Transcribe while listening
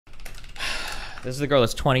This is the girl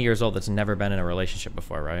that's 20 years old that's never been in a relationship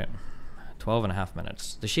before, right? 12 and a half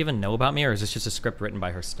minutes. Does she even know about me, or is this just a script written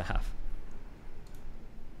by her staff?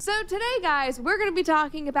 So today, guys, we're going to be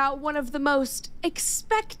talking about one of the most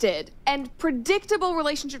expected and predictable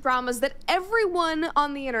relationship dramas that everyone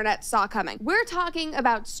on the internet saw coming. We're talking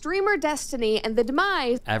about streamer Destiny and the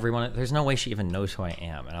demise. Everyone, there's no way she even knows who I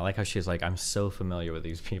am. And I like how she's like, I'm so familiar with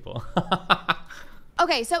these people.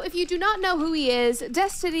 Okay, so if you do not know who he is,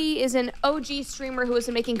 Destiny is an OG streamer who has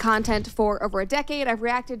been making content for over a decade. I've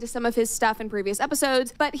reacted to some of his stuff in previous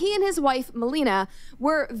episodes, but he and his wife, Melina,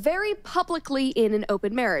 were very publicly in an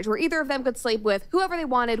open marriage where either of them could sleep with whoever they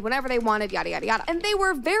wanted, whenever they wanted, yada, yada, yada. And they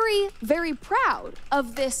were very, very proud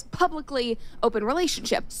of this publicly open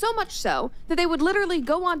relationship. So much so that they would literally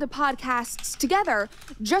go on to podcasts together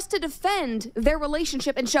just to defend their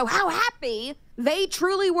relationship and show how happy they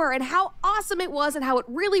truly were and how awesome it was and how it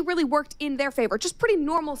really, really worked in their favor. Just pretty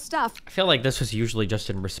normal stuff. I feel like this was usually just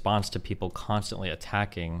in response to people constantly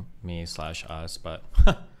attacking me / us, but...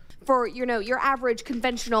 For, you know, your average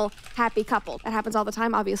conventional happy couple. That happens all the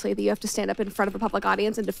time, obviously, that you have to stand up in front of a public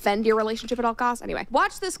audience and defend your relationship at all costs. Anyway,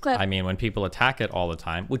 watch this clip. I mean, when people attack it all the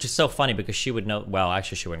time, which is so funny because she would know, well,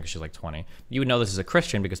 actually she wouldn't because she's like 20. You would know this is a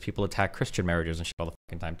Christian because people attack Christian marriages and shit all the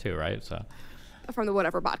fucking time too, right? So... From the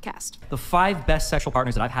Whatever podcast. The 5 best sexual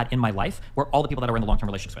partners that I've had in my life were all the people that I were in the long-term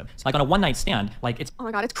relationships with. So like on a one-night stand, like it's... Oh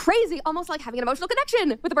my God, it's crazy. Almost like having an emotional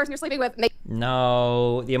connection with the person you're sleeping with.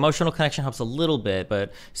 No, the emotional connection helps a little bit,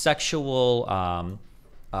 but sexual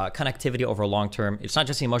connectivity over a long term, it's not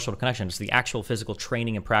just the emotional connection, it's the actual physical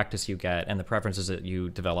training and practice you get and the preferences that you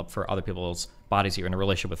develop for other people's bodies that you're in a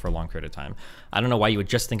relationship with for a long period of time. I don't know why you would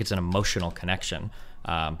just think it's an emotional connection,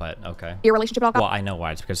 but okay. Your relationship at all costs? Well, I know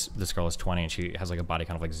why. It's because this girl is 20 and she has like a body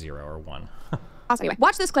count of like 0 or 1. Anyway,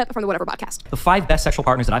 watch this clip from the Whatever podcast. The 5 best sexual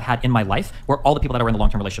partners that I've had in my life were all the people that I were in the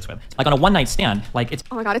long-term relationships with. Like on a one-night stand, like it's...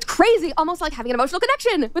 Oh my God, it's crazy. Almost like having an emotional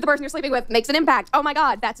connection with the person you're sleeping with makes an impact. Oh my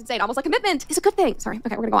God, that's insane. Almost like commitment is a good thing. Sorry,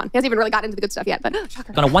 okay, we're gonna go on. He hasn't even really gotten into the good stuff yet, but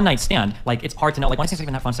shocker. On a one-night stand, like it's hard to know, like one sex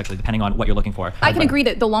even have fun sexually, depending on what you're looking for. I can agree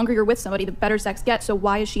that the longer you're with somebody, the better sex gets, so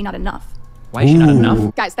why is she not enough? Why is she not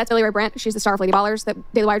enough? Guys, that's Billy Ray Brandt. She's the star of Lady Ballers that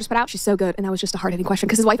Daily Wire just put out. She's so good, and that was just a hard-hitting question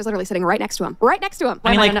because his wife is literally sitting right next to him. Right next to him.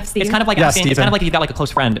 I mean, like, it's kind of like asking, it's kind of like you've got like a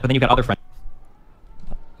close friend, but then you've got other friends.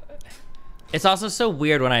 It's also so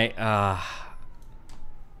weird when I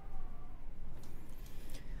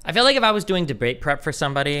feel like if I was doing debate prep for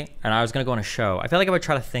somebody and I was gonna go on a show, I feel like I would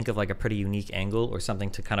try to think of like a pretty unique angle or something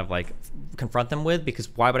to kind of like confront them with, because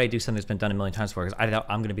why would I do something that's been done a million times before? Because I thought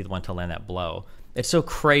I'm gonna be the one to land that blow. It's so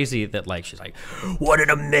crazy that like she's like, what an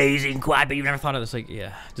amazing quad, but you've never thought of this. Like,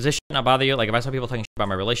 yeah, does this shit not bother you? Like if I saw people talking shit about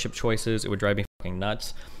my relationship choices, it would drive me fucking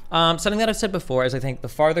nuts. Something that I've said before is I think the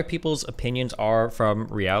farther people's opinions are from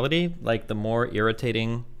reality, like the more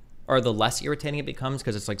irritating or the less irritating it becomes,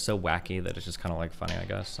 because it's like so wacky that it's just kind of like funny, I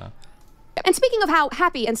guess. So. And speaking of how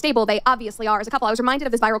happy and stable they obviously are as a couple, I was reminded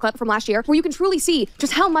of this viral clip from last year where you can truly see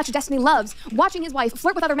just how much Destiny loves watching his wife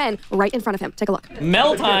flirt with other men right in front of him. Take a look.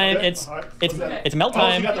 Mel time. It's Mel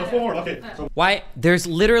time. Okay. Why? There's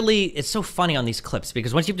literally, it's so funny on these clips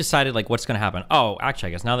because once you've decided like what's going to happen, oh, actually,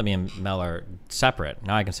 I guess now that me and Mel are separate,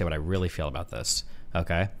 now I can say what I really feel about this.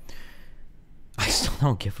 Okay. I still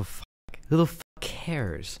don't give a fuck. Who the fuck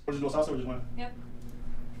cares?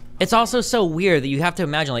 It's also so weird that you have to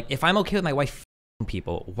imagine, like, if I'm okay with my wife f***ing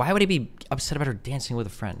people, why would I be upset about her dancing with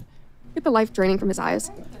a friend? Get the life draining from his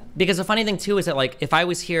eyes. Because the funny thing too is that like if I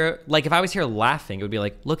was here laughing, it would be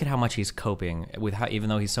like, look at how much he's coping with how, even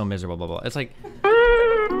though he's so miserable, blah blah. It's like.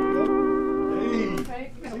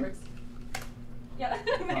 Okay, that works. Yeah.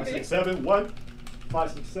 5, 6, 7, 1.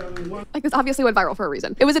 5, 6, 7, 1. Like this obviously went viral for a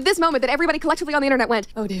reason. It was at this moment that everybody collectively on the internet went,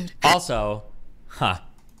 oh dude. Also,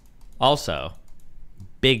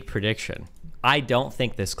 big prediction. I don't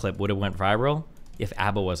think this clip would have went viral if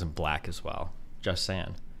ABBA wasn't black as well. Just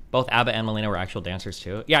saying. Both ABBA and Melina were actual dancers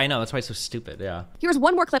too. Yeah, I know. That's why it's so stupid. Yeah. Here's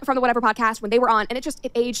one more clip from the Whatever podcast when they were on, and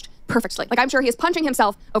it aged perfectly. Like I'm sure he is punching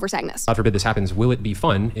himself over saying this. God forbid this happens. Will it be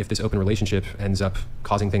fun if this open relationship ends up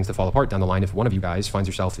causing things to fall apart down the line if one of you guys finds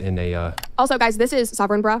yourself in a... Also, guys, this is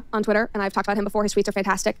Sovereign Bruh on Twitter, and I've talked about him before. His tweets are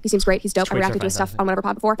fantastic. He seems great. He's dope. I reacted to his stuff on Whatever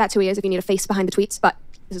Pod before. That's who he is if you need a face behind the tweets, but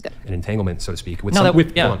this is good. An entanglement, so to speak, with,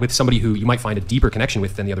 yeah. with somebody who you might find a deeper connection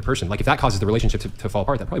with than the other person. Like if that causes the relationship to fall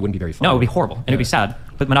apart, that probably wouldn't be very fun. No, it would be horrible, and it would be sad.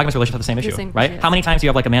 But monogamous relationships have the same issue, right? How many times do you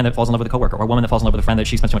have like a man that falls in love with a coworker or a woman that falls in love with a friend that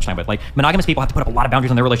she spends too much time with? Like monogamous people have to put up a lot of boundaries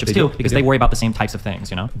on their relationships too, because they worry about the same types of things,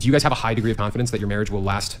 you know? Do you guys have a high degree of confidence that your marriage will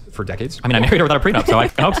last for decades? I mean, I married her without a prenup, so I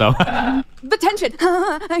hope so. The tension.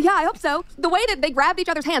 Yeah, I hope so. The way that they grabbed each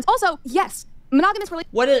other's hands. Also, yes, Monogamous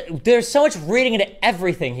There's so much reading into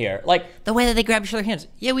everything here. Like the way that they grab each other's hands.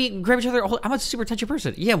 Yeah, we grab each other. I'm a super touchy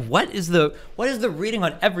person. Yeah, what is the reading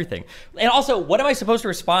on everything? And also, what am I supposed to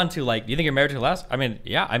respond to? Like, do you think you're married to the last? I mean,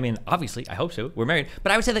 yeah. I mean, obviously, I hope so. We're married.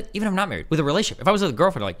 But I would say that even if I'm not married, with a relationship, if I was with a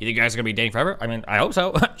girlfriend, like, you think you guys are gonna be dating forever? I mean, I hope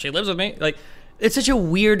so. She lives with me. Like, it's such a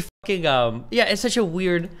weird fucking yeah. It's such a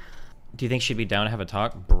weird. Do you think she'd be down to have a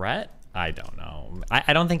talk, Brett? I don't know.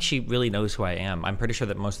 I don't think she really knows who I am. I'm pretty sure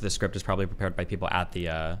that most of the script is probably prepared by people at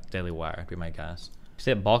the Daily Wire, would be my guess. You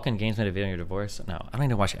say that Balkan Games made a video on your divorce? No, I don't need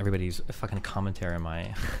to watch everybody's fucking commentary on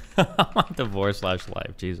my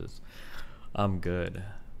divorce/life. Jesus. I'm good.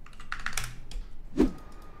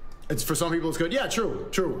 It's for some people it's good. Yeah,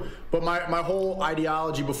 true. But my whole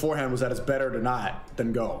ideology beforehand was that it's better to not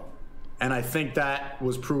than go. And I think that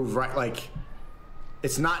was proved right. Like,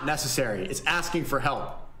 it's not necessary. It's asking for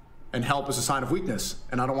help. And help is a sign of weakness,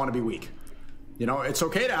 and I don't want to be weak. You know, it's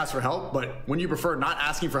okay to ask for help, but when you prefer not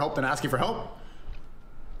asking for help than asking for help,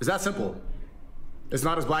 it's that simple. It's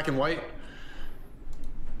not as black and white.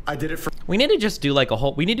 I did it for... We need to just do like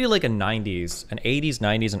we need to do like an 80s,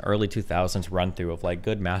 90s, and early 2000s run through of like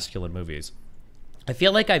good masculine movies. I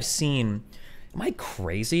feel like I've seen, am I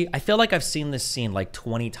crazy? I feel like I've seen this scene like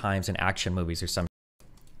 20 times in action movies or something,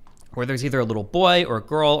 where there's either a little boy or a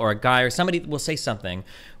girl or a guy or somebody will say something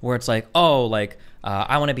where it's like, oh, like,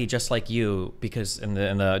 I want to be just like you, because, and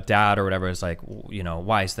the dad or whatever is like, you know,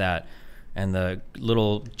 why is that? And the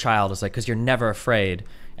little child is like, because you're never afraid.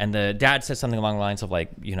 And the dad says something along the lines of like,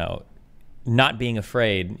 you know, not being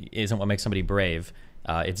afraid isn't what makes somebody brave.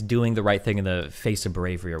 It's doing the right thing in the face of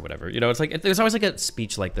bravery or whatever. You know, it's like, there's always like a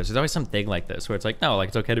speech like this. There's always something like this where it's like, no, like,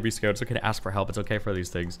 it's okay to be scared. It's okay to ask for help. It's okay for these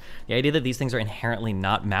things. The idea that these things are inherently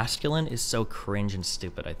not masculine is so cringe and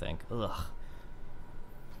stupid, I think. Ugh.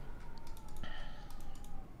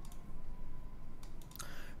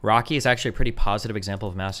 Rocky is actually a pretty positive example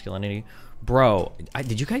of masculinity. Bro,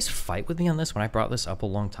 did you guys fight with me on this when I brought this up a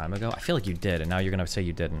long time ago? I feel like you did, and now you're going to say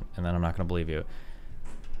you didn't, and then I'm not going to believe you.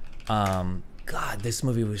 God, this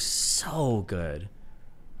movie was so good.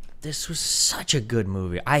 This was such a good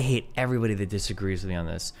movie. I hate everybody that disagrees with me on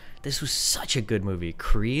this. This was such a good movie.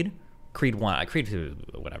 Creed 1, Creed 2,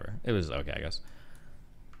 whatever. It was okay, I guess.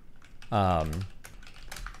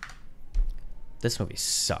 This movie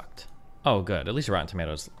sucked. Oh, good. At least Rotten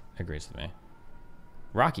Tomatoes agrees with me.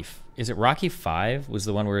 Is it Rocky 5 was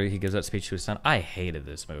the one where he gives that speech to his son? I hated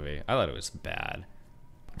this movie. I thought it was bad.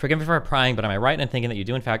 Forgive me for prying, but am I right in thinking that you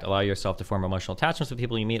do in fact allow yourself to form emotional attachments with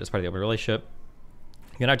people you meet as part of the open relationship?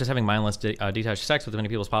 You're not just having mindless detached sex with as many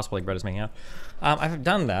people as possible like Brett is making out. I've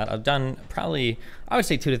done that. I've done probably, I would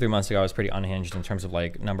say 2 to 3 months ago, I was pretty unhinged in terms of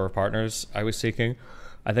like number of partners I was seeking.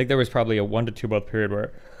 I think there was probably a 1 to 2 month period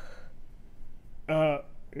where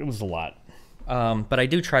it was a lot. But I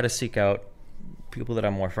do try to seek out people that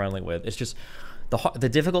I'm more friendly with. It's just the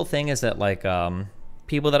difficult thing is that like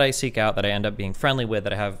people that I seek out that I end up being friendly with,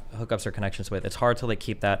 that I have hookups or connections with, it's hard to like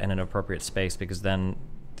keep that in an appropriate space, because then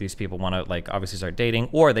these people want to like obviously start dating,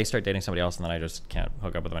 or they start dating somebody else and then I just can't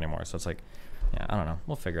hook up with them anymore. So it's like, yeah, I don't know.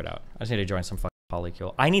 We'll figure it out. I just need to join some fucking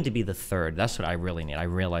polycule. I need to be the third. That's what I really need. I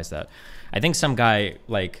realize that. I think some guy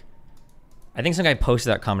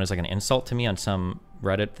posted that comment as like an insult to me on some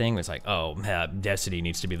Reddit thing. It's like, oh, Destiny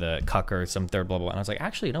needs to be the cuck or some third, blah, blah, blah. And I was like,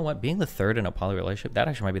 actually, you know what? Being the third in a poly relationship, that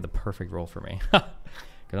actually might be the perfect role for me.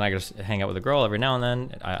 Because then I can just hang out with a girl every now and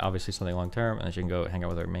then, obviously something long term, and then she can go hang out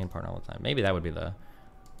with her main partner all the time. Maybe that would be the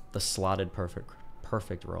slotted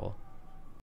perfect role.